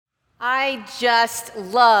I just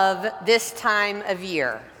love this time of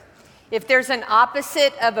year. If there's an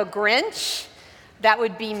opposite of a Grinch, that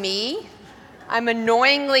would be me. I'm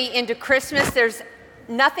annoyingly into Christmas. There's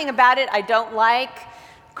nothing about it I don't like.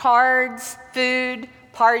 Cards, food,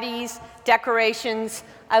 parties, decorations,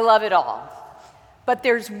 I love it all. But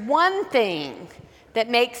there's one thing that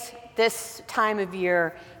makes this time of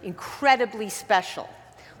year incredibly special.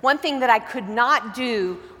 One thing that I could not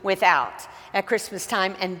do without at Christmas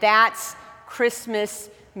time, and that's Christmas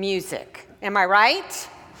music. Am I right?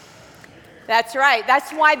 That's right.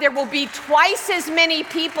 That's why there will be twice as many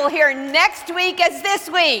people here next week as this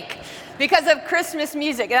week because of Christmas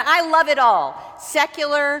music. And I love it all.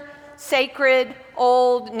 Secular, sacred,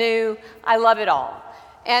 old, new, I love it all.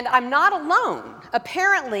 And I'm not alone.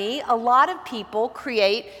 Apparently, a lot of people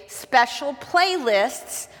create special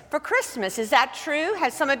playlists for Christmas. Is that true?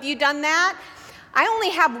 Has some of you done that? I only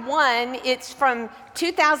have one. It's from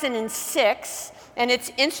 2006, and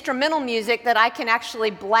it's instrumental music that I can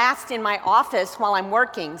actually blast in my office while I'm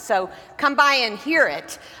working. So come by and hear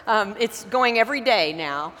it. It's going every day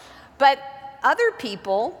now. But other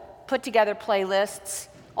people put together playlists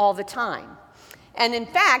all the time. And in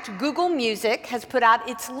fact, Google Music has put out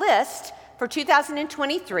its list for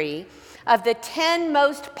 2023 of the 10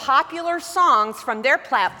 most popular songs from their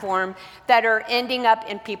platform that are ending up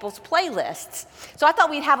in people's playlists. So I thought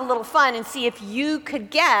we'd have a little fun and see if you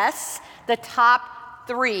could guess the top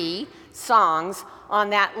 3 songs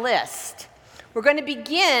on that list. We're going to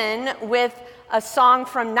begin with a song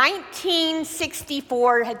from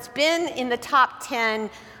 1964. It's been in the top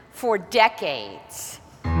 10 for decades.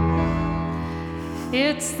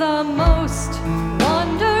 It's the most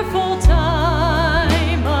wonderful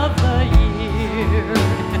time of the year.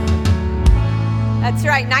 That's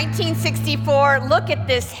right, 1964. Look at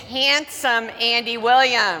this handsome Andy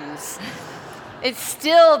Williams. It's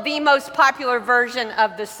still the most popular version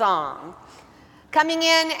of the song. Coming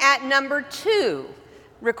in at number 2,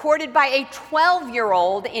 recorded by a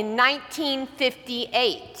 12-year-old in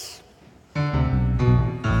 1958.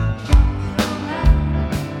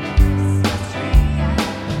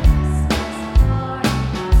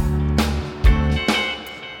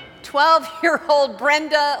 "12-year-old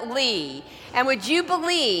Brenda Lee." And would you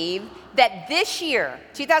believe that this year,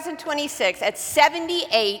 2026, at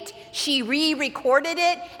 78, she re-recorded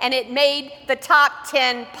it and it made the top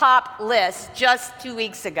 10 pop list just 2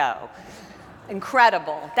 weeks ago.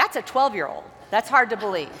 Incredible. That's a 12-year-old. That's hard to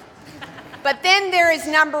believe. But then there is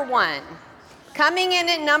number 1. Coming in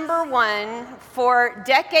at number 1 for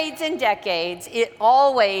decades and decades, it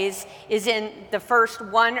always is in the first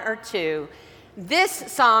 1 or 2. This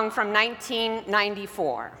song from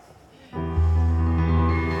 1994.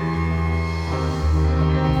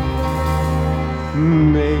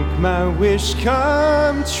 Make my wish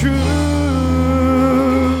come true.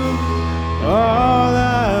 All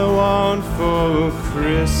I want for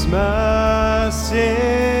Christmas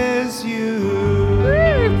is you.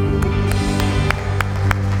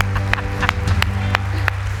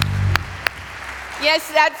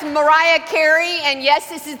 Yes, that's Mariah Carey, and yes,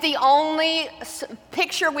 this is the only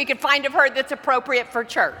picture we could find of her that's appropriate for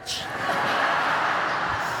church.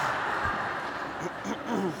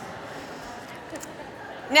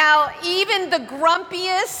 Now, even the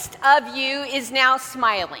grumpiest of you is now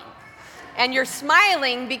smiling, and you're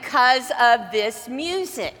smiling because of this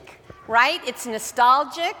music, right? It's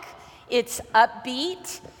nostalgic, it's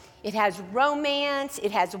upbeat, it has romance,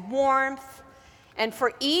 it has warmth, and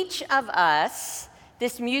for each of us,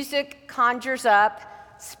 this music conjures up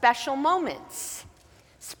special moments,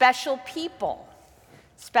 special people,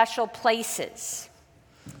 special places.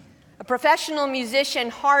 A professional musician,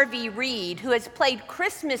 Harvey Reid, who has played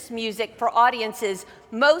Christmas music for audiences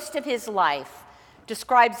most of his life,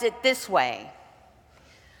 describes it this way: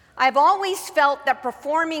 "I've always felt that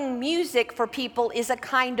performing music for people is a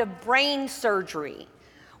kind of brain surgery,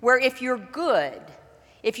 where if you're good,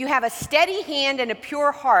 if you have a steady hand and a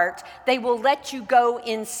pure heart, they will let you go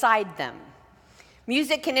inside them.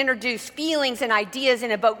 Music can introduce feelings and ideas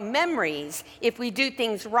and evoke memories if we do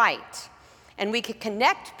things right. And we can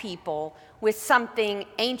connect people with something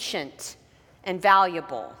ancient and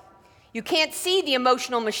valuable. You can't see the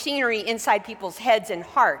emotional machinery inside people's heads and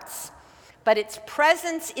hearts, but its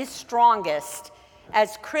presence is strongest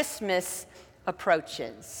as Christmas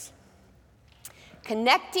approaches."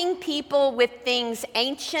 Connecting people with things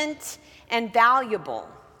ancient and valuable.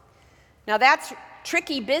 Now that's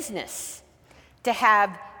tricky business, to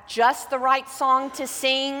have just the right song to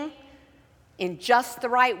sing in just the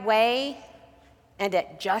right way and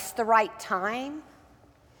at just the right time.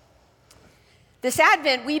 This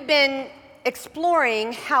Advent, we've been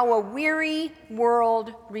exploring how a weary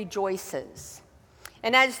world rejoices.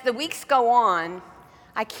 And as the weeks go on,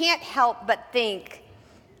 I can't help but think,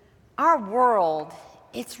 our world,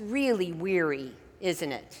 it's really weary,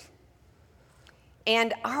 isn't it?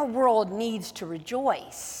 And our world needs to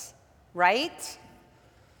rejoice, right?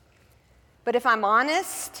 But if I'm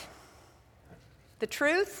honest, the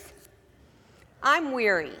truth, I'm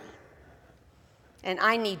weary, and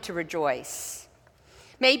I need to rejoice.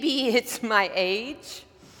 Maybe it's my age,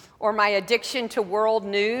 or my addiction to world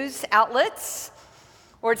news outlets,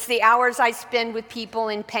 or it's the hours I spend with people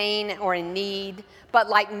in pain or in need. But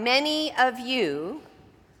like many of you,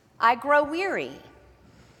 I grow weary.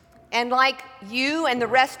 And like you and the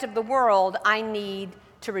rest of the world, I need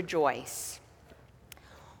to rejoice.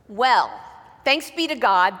 Well, thanks be to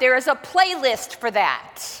God, there is a playlist for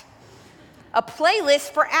that. A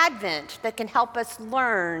playlist for Advent that can help us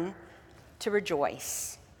learn to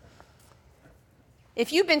rejoice.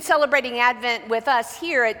 If you've been celebrating Advent with us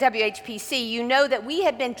here at WHPC, you know that we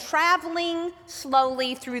have been traveling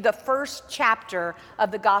slowly through the first chapter of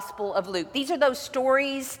the Gospel of Luke. These are those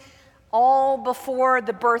stories all before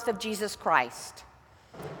the birth of Jesus Christ.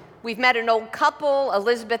 We've met an old couple,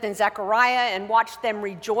 Elizabeth and Zechariah, and watched them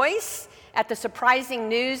rejoice at the surprising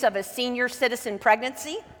news of a senior citizen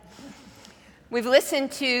pregnancy. We've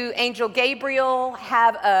listened to Angel Gabriel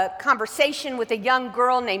have a conversation with a young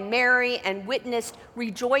girl named Mary and witnessed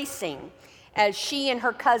rejoicing as she and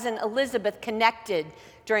her cousin Elizabeth connected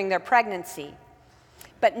during their pregnancy.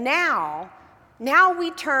 But now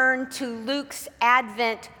we turn to Luke's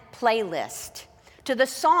Advent playlist, to the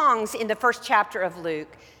songs in the first chapter of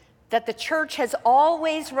Luke that the church has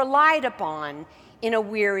always relied upon in a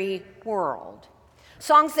weary world.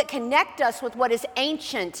 Songs that connect us with what is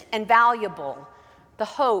ancient and valuable, the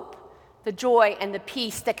hope, the joy, and the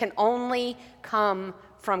peace that can only come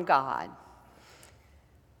from God.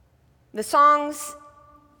 The songs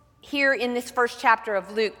here in this first chapter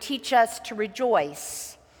of Luke teach us to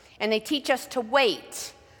rejoice, and they teach us to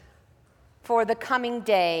wait for the coming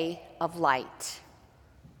day of light.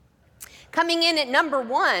 Coming in at number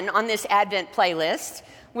 1 on this Advent playlist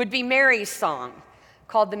would be Mary's song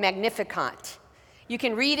called the Magnificat. You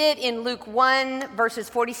can read it in Luke 1, verses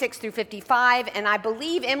 46 through 55, and I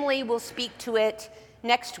believe Emily will speak to it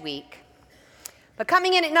next week. But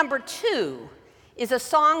coming in at number 2 is a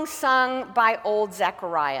song sung by old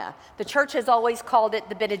Zechariah. The church has always called it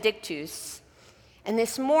the Benedictus. And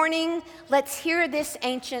this morning, let's hear this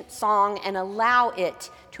ancient song and allow it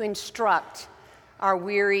to instruct our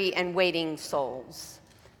weary and waiting souls.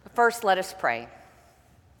 But first, let us pray.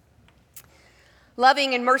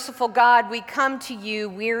 Loving and merciful God, we come to you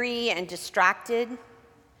weary and distracted.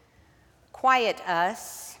 Quiet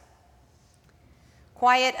us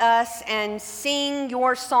and sing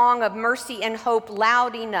your song of mercy and hope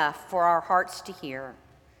loud enough for our hearts to hear.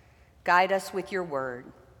 Guide us with your word.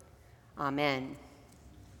 Amen.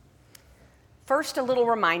 First, a little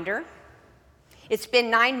reminder. It's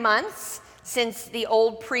been 9 months since the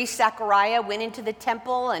old priest Zechariah went into the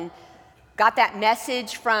temple and got that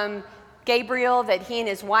message from Gabriel that he and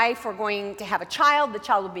his wife were going to have a child. The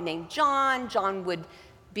child would be named John. John would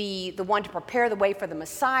be the one to prepare the way for the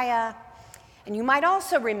Messiah. And you might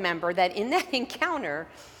also remember that in that encounter,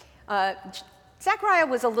 Zechariah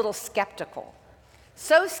was a little skeptical.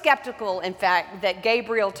 So skeptical, in fact, that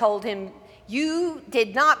Gabriel told him, "You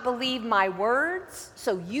did not believe my words,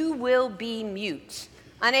 so you will be mute,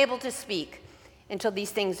 unable to speak until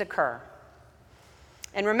these things occur."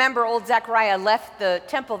 And remember, old Zechariah left the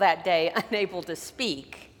temple that day unable to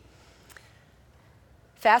speak.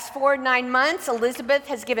 Fast forward 9 months, Elizabeth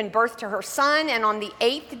has given birth to her son, and on the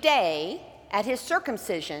 8th day, at his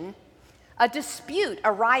circumcision, a dispute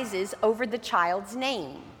arises over the child's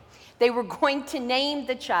name. They were going to name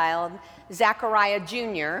the child Zechariah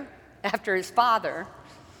Jr., after his father,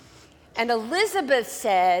 and Elizabeth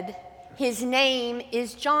said, "His name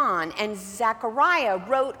is John," and Zechariah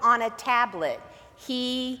wrote on a tablet,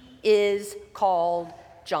 "He is called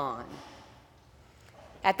John."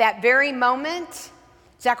 At that very moment,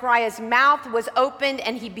 Zechariah's mouth was opened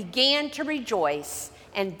and he began to rejoice,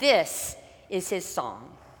 and this is his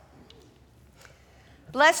song.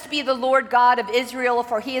 "Blessed be the Lord God of Israel,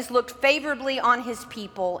 for he has looked favorably on his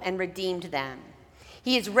people and redeemed them.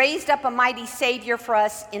 He has raised up a mighty Savior for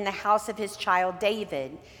us in the house of his child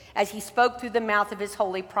David, as he spoke through the mouth of his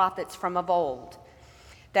holy prophets from of old,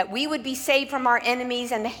 that we would be saved from our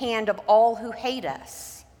enemies and the hand of all who hate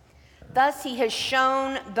us. Thus he has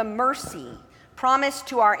shown the mercy promised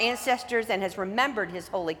to our ancestors and has remembered his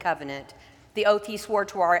holy covenant, the oath he swore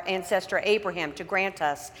to our ancestor Abraham to grant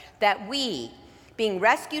us, that we, being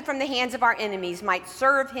rescued from the hands of our enemies, might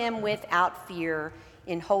serve him without fear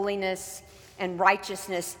in holiness and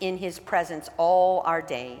righteousness in his presence all our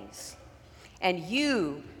days. And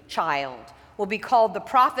you, child, will be called the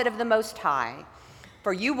prophet of the Most High,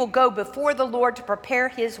 for you will go before the Lord to prepare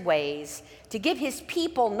his ways, to give his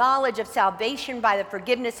people knowledge of salvation by the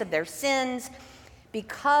forgiveness of their sins,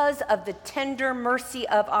 because of the tender mercy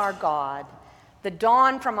of our God. The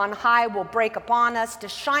dawn from on high will break upon us to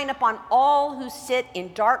shine upon all who sit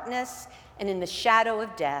in darkness and in the shadow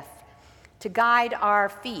of death, to guide our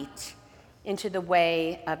feet into the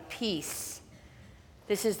way of peace.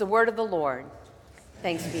 This is the word of the Lord.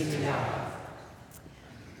 Thanks be to God.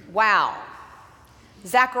 Wow.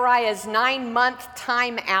 Zechariah's 9-month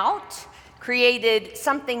time out created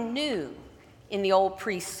something new in the old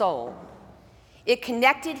priest's soul. It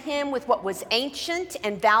connected him with what was ancient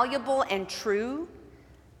and valuable and true,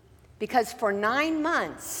 because for 9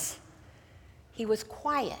 months he was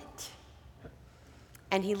quiet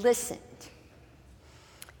and he listened.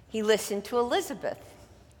 He listened to Elizabeth.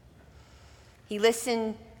 He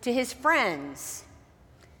listened to his friends,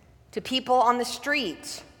 to people on the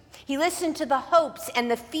street. He listened to the hopes and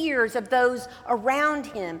the fears of those around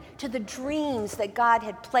him, to the dreams that God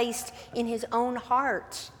had placed in his own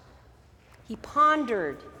heart. He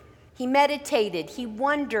pondered, he meditated, he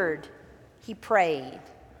wondered, he prayed.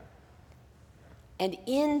 And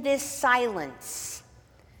in this silence,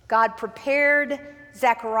 God prepared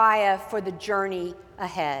Zechariah for the journey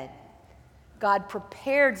ahead. God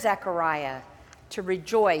prepared Zechariah to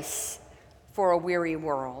rejoice for a weary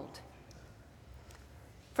world.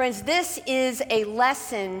 Friends, this is a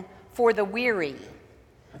lesson for the weary,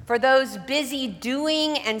 for those busy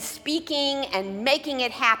doing and speaking and making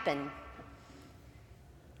it happen.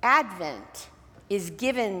 Advent is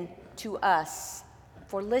given to us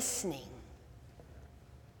for listening,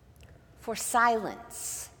 for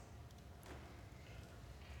silence.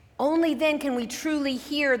 Only then can we truly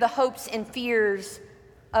hear the hopes and fears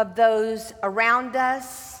of those around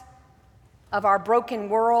us, of our broken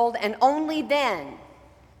world, and only then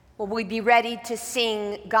will we be ready to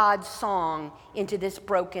sing God's song into this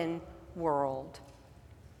broken world.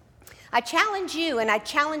 I challenge you and I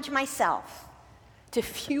challenge myself to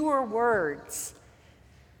fewer words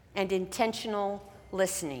and intentional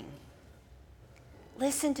listening.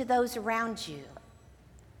 Listen to those around you.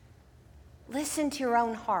 Listen to your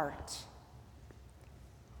own heart.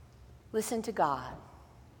 Listen to God.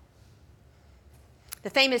 The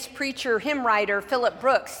famous preacher, hymn writer, Philip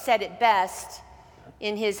Brooks said it best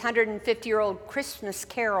in his 150-year-old Christmas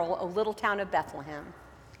carol, O Little Town of Bethlehem,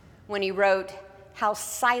 when he wrote, how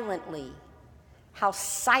silently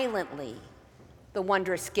the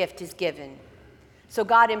wondrous gift is given. So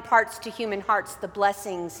God imparts to human hearts the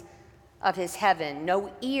blessings of his heaven.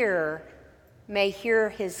 No ear may hear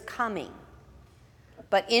his coming,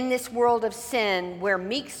 but in this world of sin, where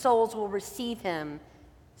meek souls will receive him,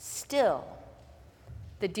 still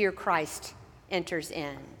the dear Christ enters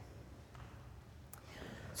in.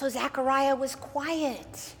 So Zechariah was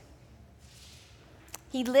quiet.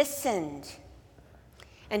 He listened,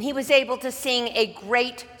 and he was able to sing a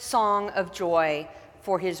great song of joy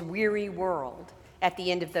for his weary world at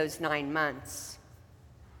the end of those 9 months.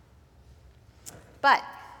 But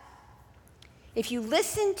if you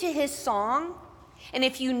listen to his song, and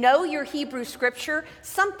if you know your Hebrew scripture,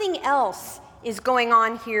 something else is going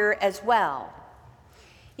on here as well.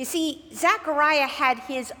 You see, Zechariah had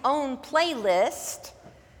his own playlist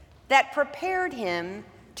that prepared him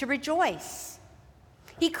to rejoice.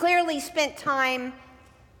 He clearly spent time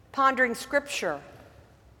pondering scripture.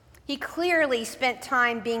 He clearly spent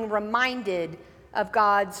time being reminded of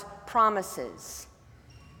God's promises.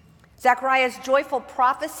 Zechariah's joyful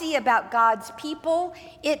prophecy about God's people,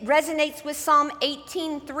 it resonates with Psalm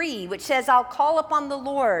 18:3, which says, I'll call upon the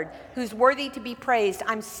Lord, who's worthy to be praised.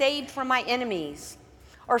 I'm saved from my enemies.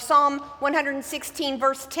 Or Psalm 116,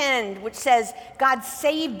 verse 10, which says, God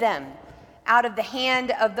saved them out of the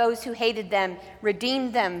hand of those who hated them,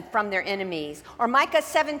 redeemed them from their enemies. Or Micah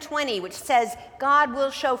 7:20, which says, God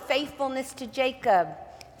will show faithfulness to Jacob,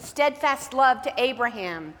 steadfast love to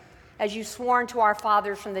Abraham, as you sworn to our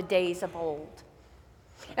fathers from the days of old.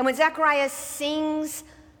 And when Zechariah sings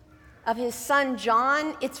of his son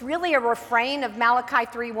John, it's really a refrain of Malachi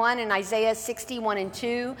 3:1 and Isaiah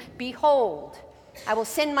 60:1-2. Behold, I will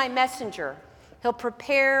send my messenger. He'll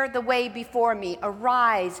prepare the way before me.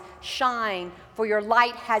 Arise, shine, for your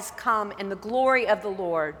light has come, and the glory of the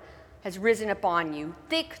Lord has risen upon you.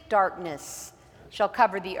 Thick darkness shall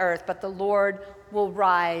cover the earth, but the Lord will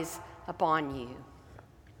rise upon you.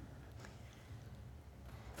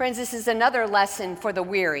 Friends, this is another lesson for the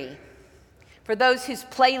weary, for those whose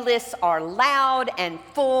playlists are loud and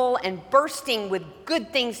full and bursting with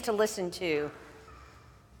good things to listen to.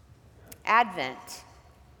 Advent,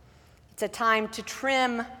 it's a time to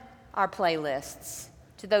trim our playlists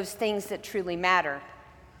to those things that truly matter,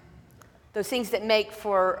 those things that make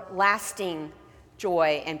for lasting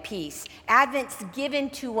joy and peace. Advent's given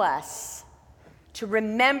to us to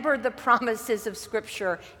remember the promises of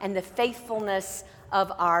Scripture and the faithfulness of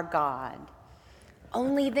our God.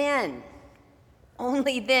 Only then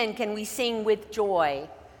can we sing with joy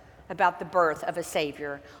about the birth of a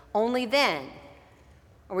Savior. Only then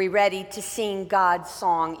are we ready to sing God's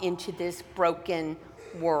song into this broken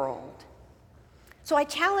world. So I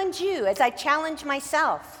challenge you, as I challenge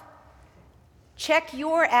myself, check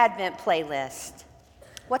your Advent playlist.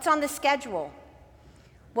 What's on the schedule?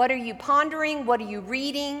 What are you pondering? What are you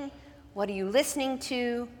reading? What are you listening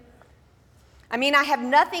to? I mean, I have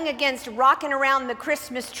nothing against rocking around the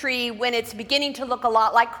Christmas tree when it's beginning to look a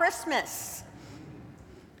lot like Christmas.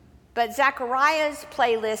 But Zechariah's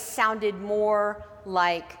playlist sounded more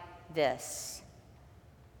like this.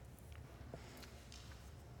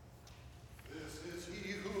 This is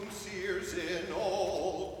he whom seers in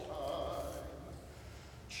old time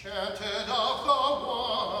chanted of the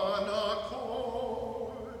one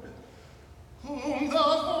accord, whom the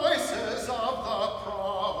voices of the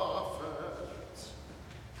prophets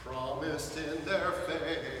promised in their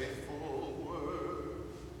faithful word.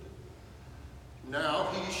 Now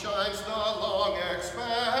he shines the long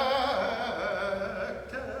expected.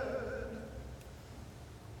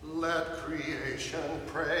 Let creation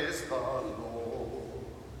praise the Lord,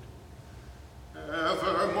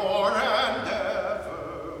 evermore and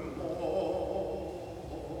evermore.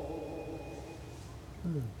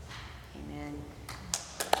 Amen.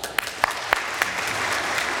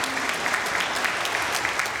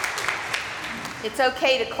 It's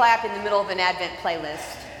okay to clap in the middle of an Advent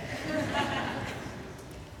playlist.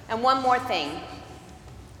 And one more thing.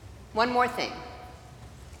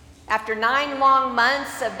 After 9 long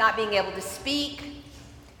months of not being able to speak,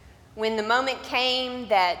 when the moment came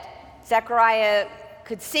that Zechariah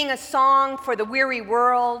could sing a song for the weary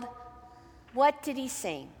world, what did he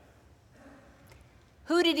sing?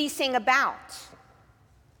 Who did he sing about?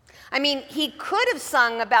 I mean, he could have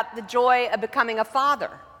sung about the joy of becoming a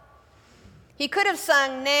father. He could have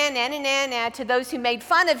sung na na na na na to those who made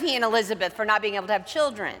fun of he and Elizabeth for not being able to have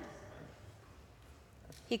children.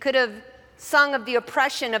 He could have sung of the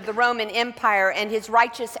oppression of the Roman Empire and his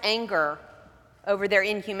righteous anger over their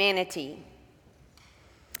inhumanity.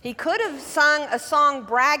 He could have sung a song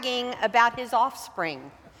bragging about his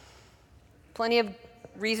offspring. Plenty of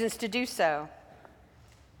reasons to do so.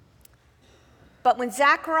 But when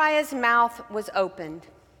Zechariah's mouth was opened,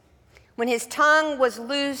 when his tongue was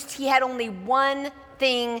loosed, he had only one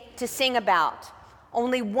thing to sing about,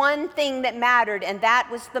 only one thing that mattered, and that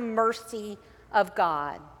was the mercy of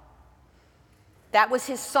God. That was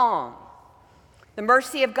his song. The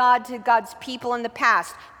mercy of God to God's people in the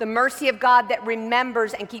past, the mercy of God that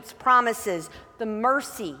remembers and keeps promises, the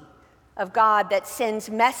mercy of God that sends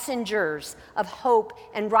messengers of hope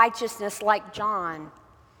and righteousness like John,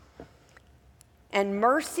 and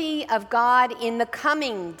mercy of God in the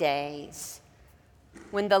coming days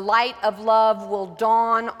when the light of love will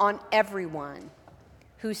dawn on everyone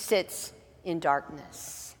who sits in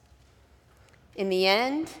darkness. In the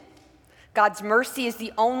end, God's mercy is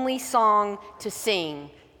the only song to sing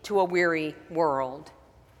to a weary world,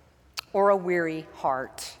 or a weary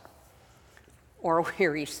heart, or a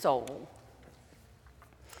weary soul.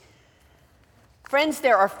 Friends,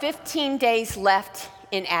 there are 15 days left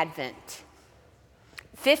in Advent.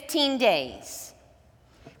 15 days.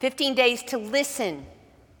 15 days to listen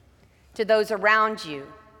to those around you,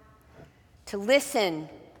 to listen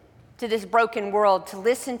to this broken world, to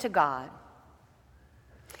listen to God.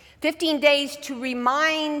 15 days to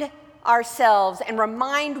remind ourselves and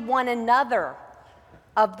remind one another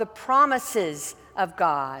of the promises of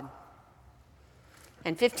God.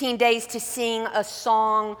 And 15 days to sing a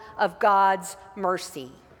song of God's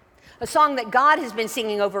mercy, a song that God has been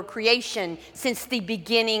singing over creation since the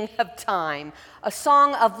beginning of time, a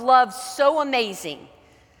song of love so amazing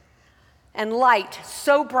and light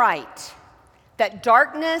so bright that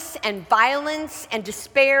darkness and violence and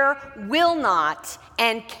despair will not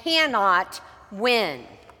and cannot win.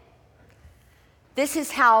 This is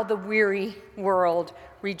how the weary world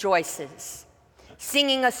rejoices,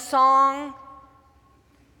 singing a song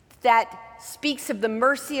that speaks of the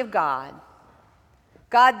mercy of God,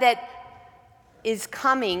 God that is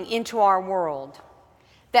coming into our world,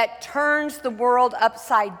 that turns the world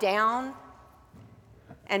upside down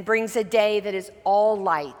and brings a day that is all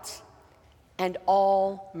light and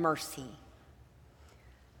all mercy.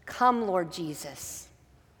 Come, Lord Jesus.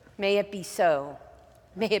 May it be so.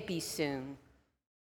 May it be soon.